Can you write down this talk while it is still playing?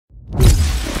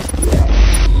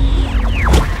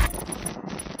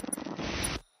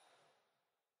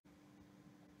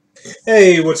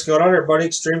Hey, what's going on, everybody?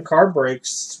 Extreme Card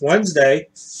Breaks. It's Wednesday.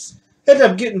 Ended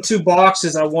up getting two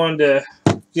boxes I wanted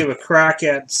to give a crack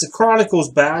at. It's the Chronicles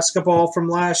basketball from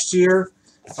last year.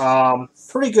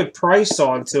 Pretty good price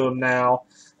onto them now.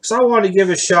 So I wanted to give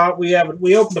it a shot. We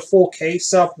opened a full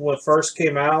case up when it first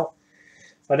came out.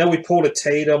 I know we pulled a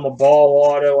Tatum, a ball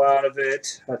auto out of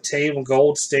it, a Tatum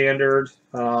gold standard.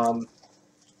 Trying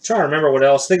to remember what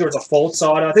else. I think there was a Fultz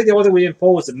auto. I think the only thing we didn't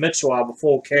pull was the Mitchell out of a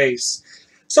full case.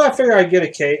 So I figured I'd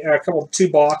get two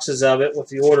boxes of it with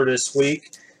the order this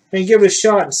week and give it a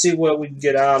shot and see what we can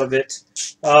get out of it.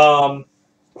 Don't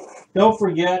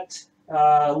forget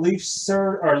Leaf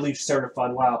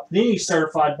certified. Wow, Panini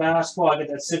certified basketball. I get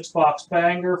that 6-box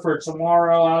banger for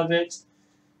tomorrow out of it,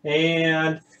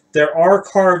 and there are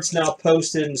cards now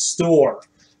posted in the store.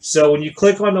 So when you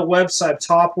click on the website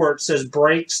top where it says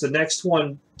breaks, the next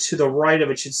one to the right of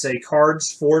it should say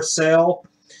cards for sale.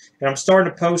 And I'm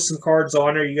starting to post some cards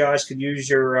on there. You guys could use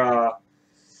your, I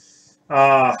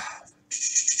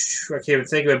can't even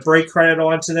think of it, break credit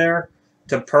onto there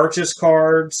to purchase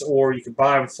cards, or you can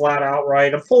buy them flat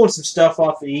outright. I'm pulling some stuff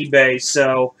off of eBay,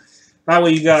 so that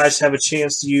way you guys have a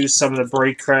chance to use some of the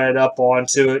break credit up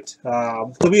onto it.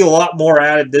 There'll be a lot more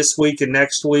added this week and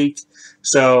next week,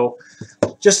 so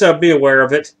just be aware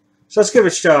of it. So let's give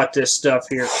it a shot at this stuff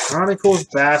here. Chronicles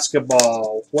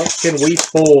basketball. What can we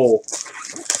pull?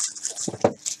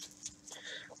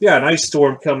 We got an ice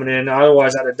storm coming in.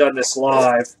 Otherwise, I'd have done this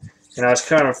live. And I was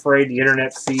kind of afraid the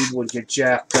internet feed would get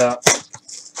jacked up.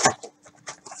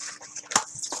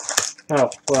 Oh,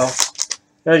 well,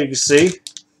 as you can see,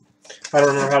 I don't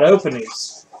remember how to open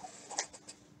these.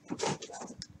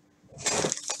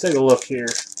 Let's take a look here.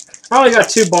 I only got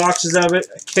 2 boxes of it.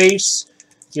 A case,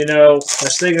 you know, I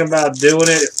was thinking about doing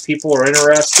it if people are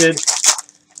interested.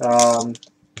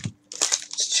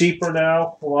 It's cheaper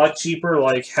now, a lot cheaper,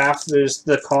 like half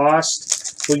the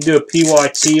cost. We can do a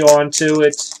PYT onto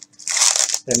it,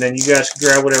 and then you guys can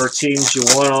grab whatever teams you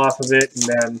want off of it, and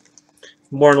then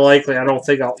more than likely, I don't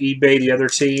think I'll eBay the other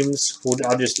teams.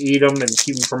 I'll just eat them and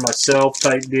keep them for myself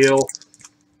type deal.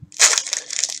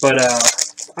 But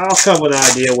I'll come with an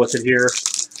idea with it here.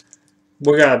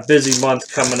 We got a busy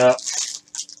month coming up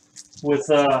with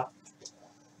a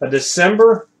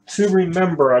December to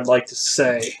remember, I'd like to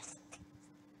say.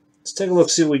 Let's take a look,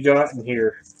 see what we got in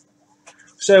here.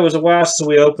 So it was a while since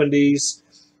we opened these.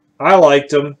 I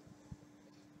liked them.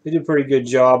 They did a pretty good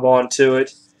job onto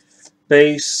it.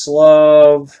 Base,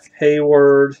 Love,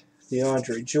 Hayward,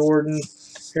 DeAndre Jordan.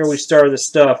 Here we started the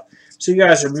stuff. So you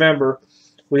guys remember,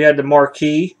 we had the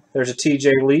marquee. There's a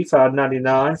TJ Leaf out of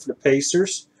 99 for the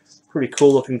Pacers. Pretty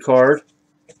cool looking card.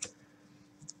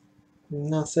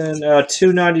 Nothing.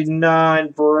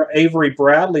 299 Avery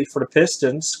Bradley for the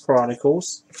Pistons,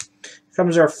 Chronicles.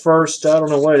 Comes our first, I don't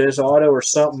know what it is, auto or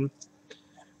something.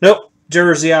 Nope,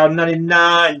 jersey out of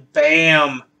 99.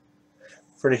 Bam!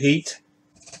 For the Heat.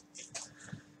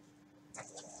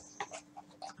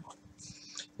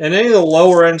 And any of the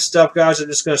lower end stuff, guys, I'm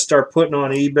just going to start putting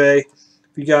on eBay.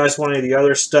 If you guys want any of the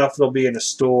other stuff, it'll be in the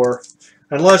store.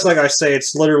 Unless, like I say,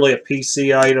 it's literally a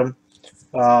PC item.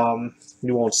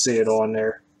 You won't see it on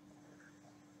there.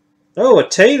 Oh, a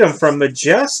Tatum from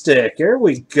Majestic. There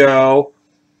we go.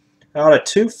 Out of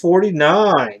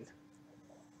 249.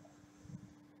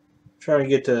 Trying to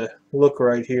get the look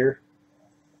right here.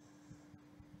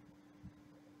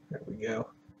 There we go.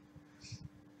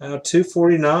 Out of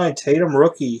 249, Tatum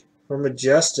rookie from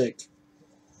Majestic.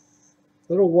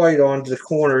 A little white on the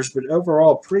corners, but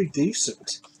overall pretty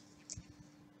decent.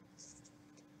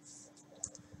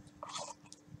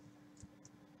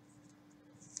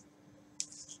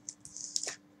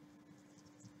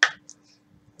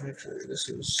 Actually, this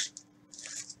is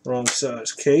wrong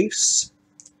size case.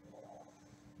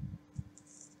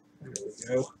 There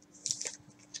we go.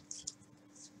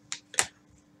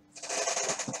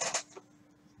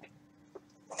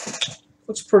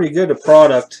 Looks pretty good, the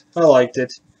product. I liked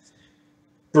it.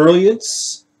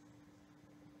 Brilliance.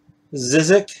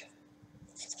 Zizic.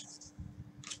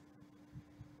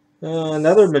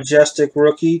 Another Majestic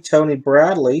rookie, Tony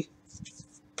Bradley.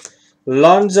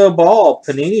 Lonzo Ball,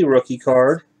 Panini rookie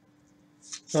card.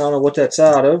 I don't know what that's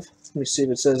out of. Let me see if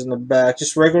it says in the back.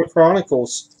 Just regular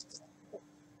Chronicles.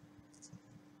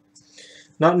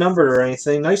 Not numbered or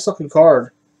anything. Nice looking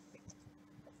card.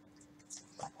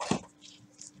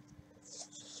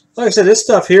 Like I said, this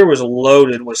stuff here was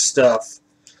loaded with stuff.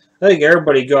 I think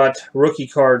everybody got rookie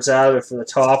cards out of it for the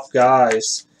top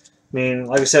guys. I mean,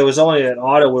 like I said, it was only an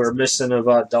auto we were missing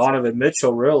of Donovan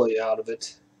Mitchell really out of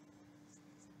it.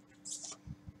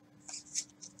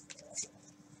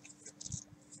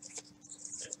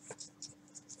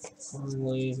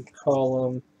 Finally,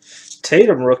 column.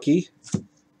 Tatum rookie.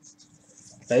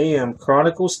 Bam.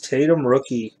 Chronicles Tatum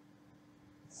rookie.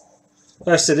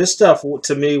 Like I said, this stuff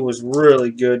to me was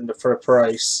really good for the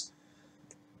price.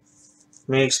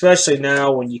 I mean, especially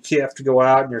now when you have to go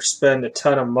out and you're spending a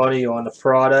ton of money on the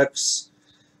products.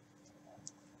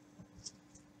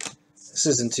 This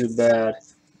isn't too bad.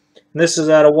 And this is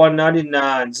out of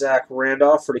 199. Zach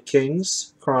Randolph for the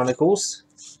Kings. Chronicles.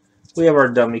 We have our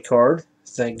dummy card.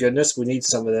 Thank goodness. We need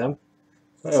some of them.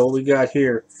 Oh, what we got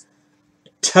here?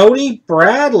 Tony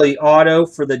Bradley auto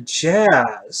for the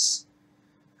Jazz.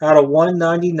 Out of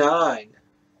 199.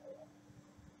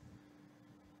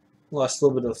 Lost a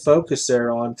little bit of focus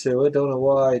there onto it. Don't know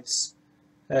why it's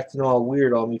acting all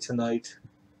weird on me tonight.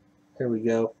 Here we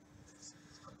go.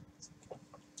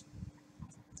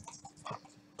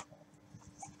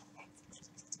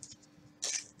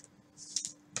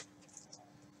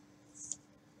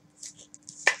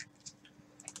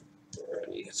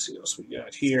 Alrighty, let's see what else we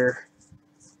got here.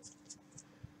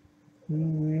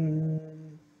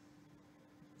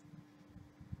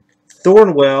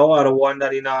 Thornwell out of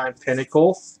 199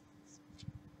 Pinnacle.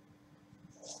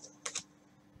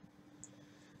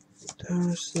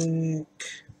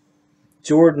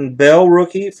 Jordan Bell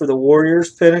rookie for the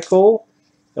Warriors Pinnacle.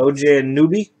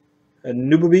 OJ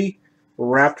Anunoby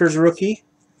Raptors rookie.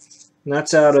 And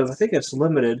that's out of, I think it's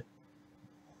limited.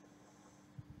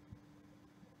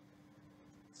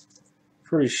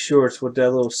 Pretty sure it's what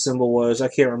that little symbol was. I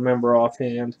can't remember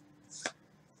offhand.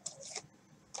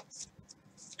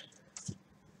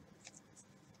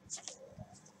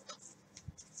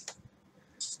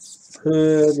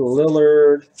 Hood,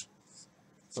 Lillard,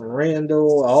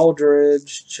 Randall,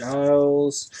 Aldridge,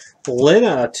 Giles,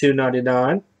 Lena,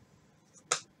 299.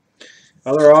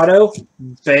 Other auto,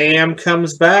 Bam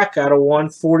comes back out of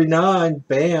 149.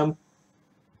 Bam.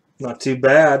 Not too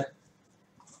bad.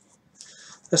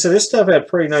 I said this stuff had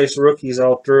pretty nice rookies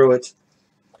all through it.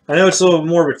 I know it's a little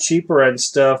more of a cheaper end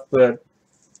stuff, but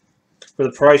for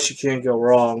the price you can't go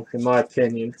wrong, in my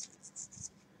opinion.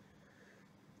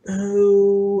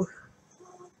 Oh,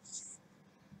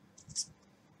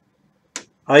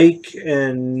 Ike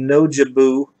and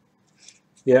Nojabu.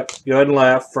 Yep, go ahead and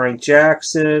laugh. Frank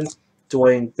Jackson,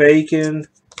 Dwayne Bacon,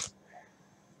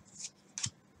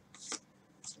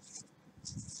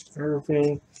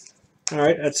 Irving. All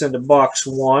right, that's into box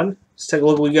one. Let's take a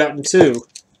look what we got in two.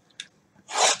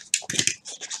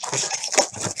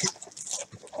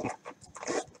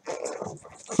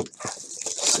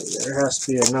 So there has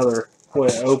to be another way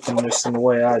to open this than the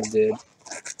way I did.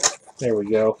 There we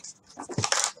go.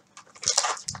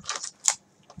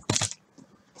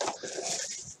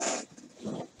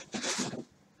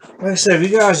 Like I said,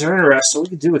 if you guys are interested, we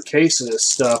could do a case of this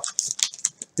stuff.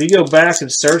 If you go back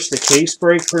and search the case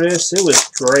break for this, it was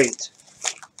great.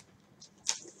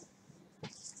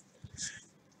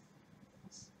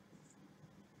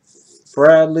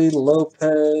 Bradley,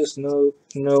 Lopez,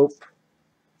 nope.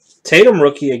 Tatum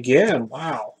rookie again,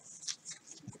 wow.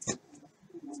 I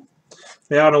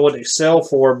don't know what they sell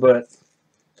for, but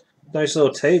nice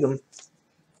little Tatum.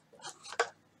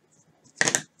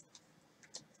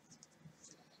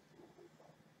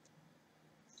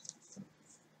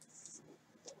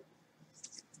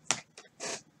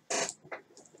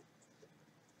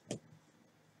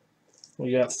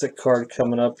 We got a thick card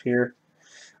coming up here.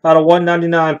 Out of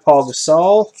 199, Paul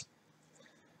Gasol.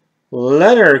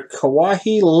 Leonard,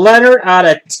 Kawhi Leonard out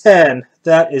of 10.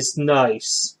 That is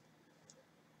nice.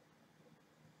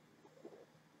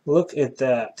 Look at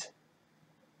that.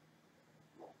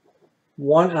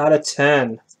 1 out of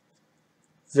 10.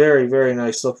 Very, very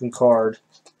nice looking card.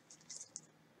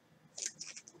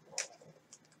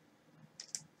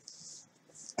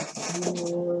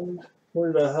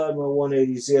 Where did I hide my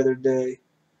 180s the other day?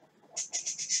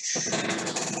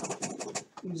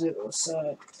 Use it on the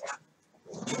side.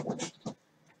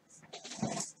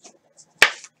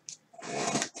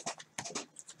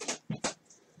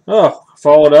 Oh,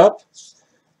 followed up.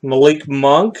 Malik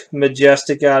Monk,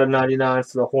 Majestic out of 99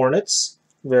 for the Hornets.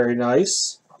 Very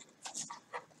nice.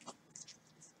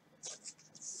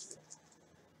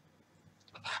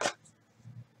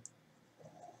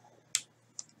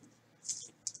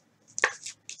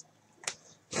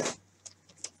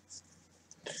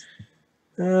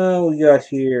 We got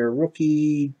here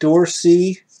rookie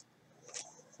Dorsey.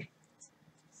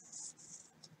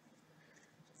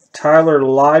 Tyler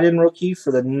Lydon rookie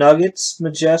for the Nuggets,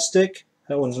 Majestic.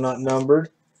 That one's not numbered.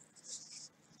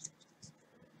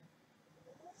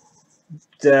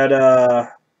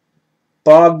 That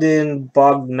Bogdan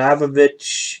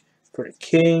Bogdanovic for the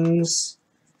Kings.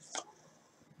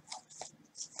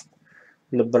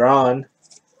 LeBron.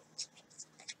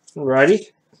 Ready?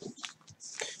 You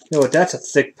know what? That's a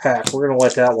thick pack. We're going to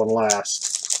let that one last.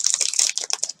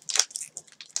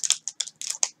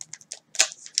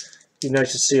 Be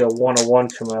nice to see a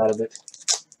 1-of-1 come out of it.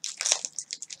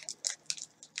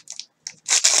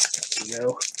 There you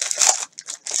go.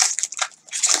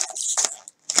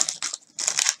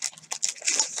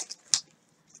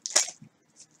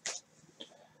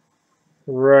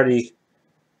 Ready.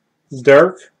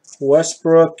 Dirk,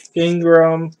 Westbrook,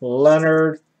 Ingram,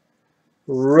 Leonard,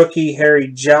 rookie Harry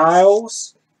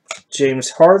Giles,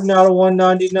 James Harden out of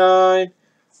 199.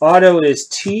 Auto is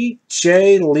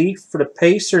T.J. Leaf for the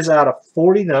Pacers out of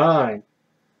 49.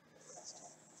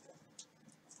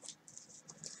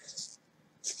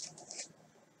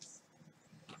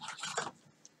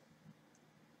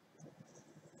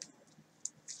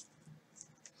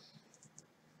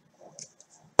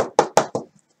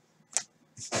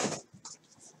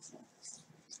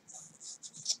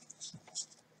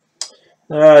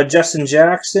 Justin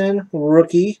Jackson,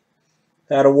 rookie,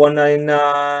 out of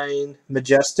 199,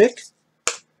 Majestic.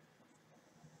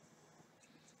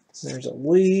 There's a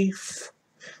Leaf.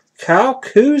 Kyle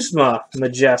Kuzma,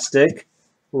 Majestic,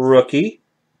 rookie.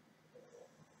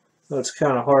 So it's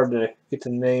kind of hard to get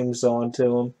the names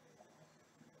onto them.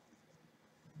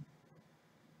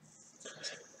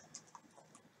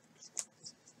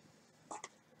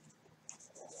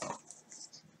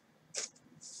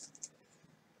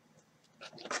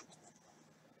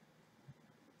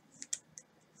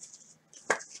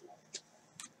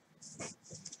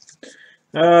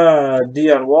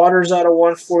 Dion Waters out of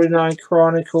 149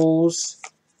 Chronicles.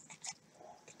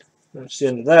 That's the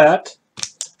end of that.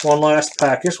 One last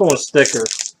pack. This one was thicker.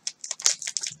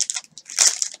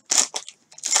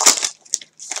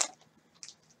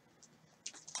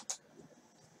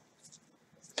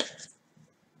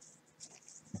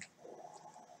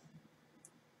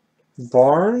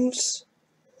 Barnes,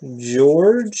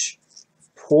 George,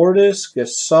 Portis,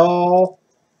 Gasol,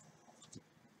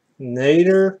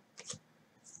 Nader.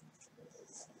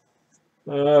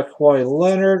 Kawhi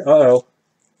Leonard. Uh-oh.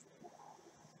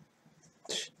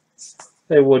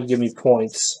 They would give me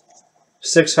points.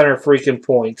 600 freaking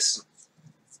points.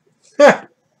 Well,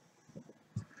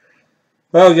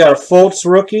 we got a Fultz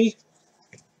rookie.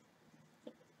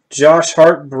 Josh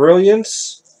Hart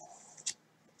Brilliance.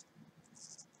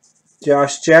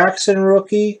 Josh Jackson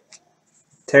rookie.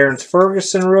 Terrence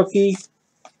Ferguson rookie.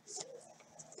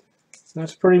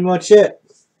 That's pretty much it.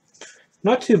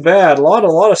 Not too bad. A lot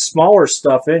of smaller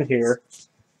stuff in here.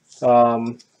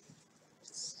 Like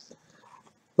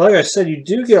I said, you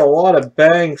do get a lot of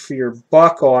bang for your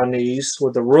buck on these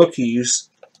with the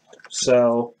rookies.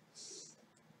 So,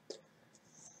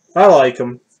 I like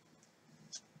them.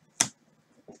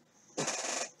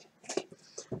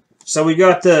 So we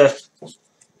got the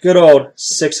good old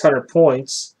 600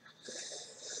 points.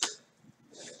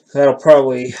 That'll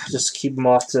probably just keep them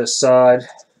off to the side.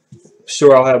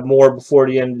 Sure, I'll have more before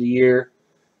the end of the year.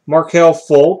 Markelle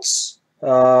Fultz.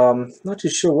 Not too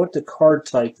sure what the card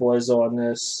type was on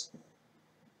this.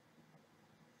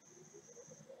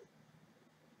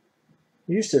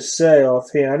 Used to say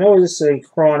offhand. I know this is in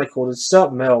Chronicles. It's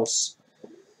something else.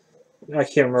 I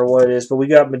can't remember what it is. But we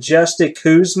got Majestic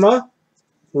Kuzma,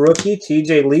 rookie.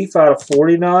 TJ Leaf out of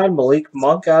 49. Malik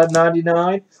Monk out of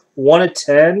 99. 1 of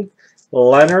 10.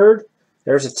 Leonard.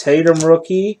 There's a Tatum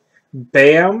rookie.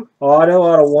 Bam, auto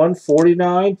out of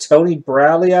 149. Tony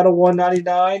Bradley out of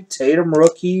 199. Tatum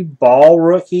rookie. Ball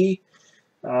rookie.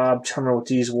 I'm trying to remember what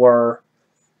these were.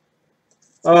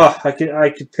 Oh, I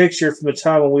could picture from the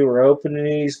time when we were opening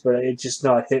these, but it's just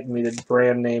not hitting me, the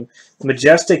brand name.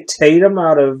 Majestic Tatum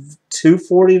out of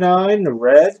 249, the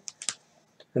red.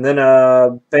 And then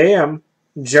Bam,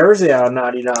 jersey out of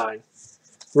 99.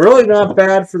 Really not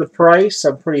bad for the price.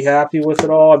 I'm pretty happy with it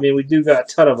all. I mean, we do got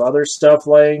a ton of other stuff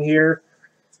laying here.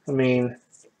 I mean,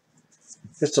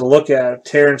 just to look at it,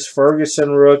 Terrence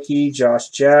Ferguson rookie, Josh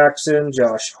Jackson,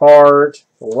 Josh Hart,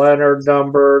 Leonard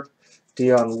numbered,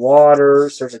 Dion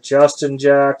Waters, there's a Justin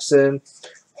Jackson,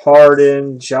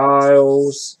 Harden,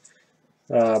 Giles,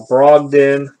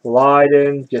 Brogdon,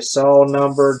 Lydon, Gasol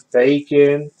numbered,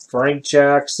 Bacon, Frank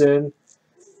Jackson.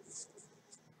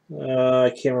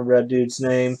 I can't remember that dude's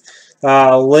name.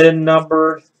 Lynn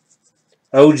numbered.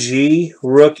 OG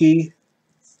rookie.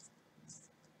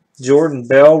 Jordan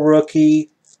Bell rookie.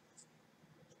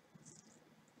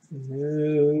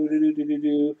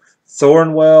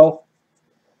 Thornwell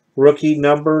rookie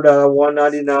numbered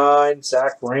 199.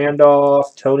 Zach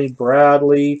Randolph. Tony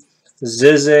Bradley.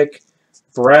 Zizic.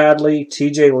 Bradley.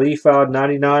 TJ Leaf out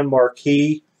 99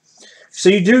 marquee. So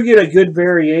you do get a good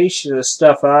variation of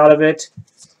stuff out of it.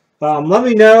 Let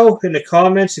me know in the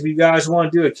comments if you guys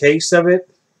want to do a case of it.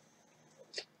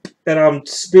 And I'm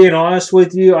just being honest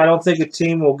with you, I don't think a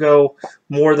team will go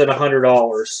more than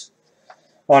 $100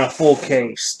 on a full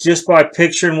case. Just by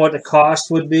picturing what the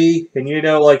cost would be. And you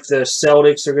know, like the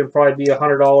Celtics are going to probably be a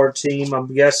 $100 team.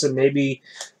 I'm guessing maybe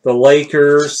the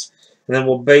Lakers. And then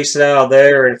we'll base it out of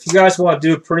there. And if you guys want to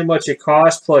do pretty much a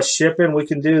cost plus shipping, we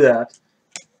can do that.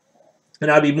 And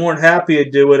I'd be more than happy to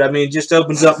do it. I mean, it just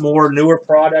opens up more newer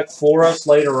product for us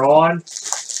later on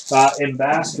in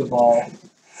basketball.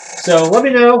 So let me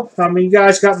know. I mean, you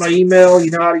guys got my email. You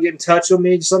know how to get in touch with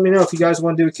me. Just let me know if you guys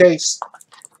want to do a case.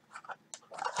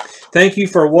 Thank you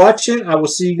for watching. I will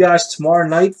see you guys tomorrow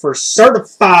night for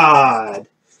Certified.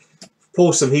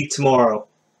 Pull some heat tomorrow.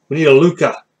 We need a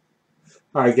Luka.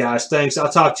 All right, guys. Thanks.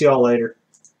 I'll talk to y'all later.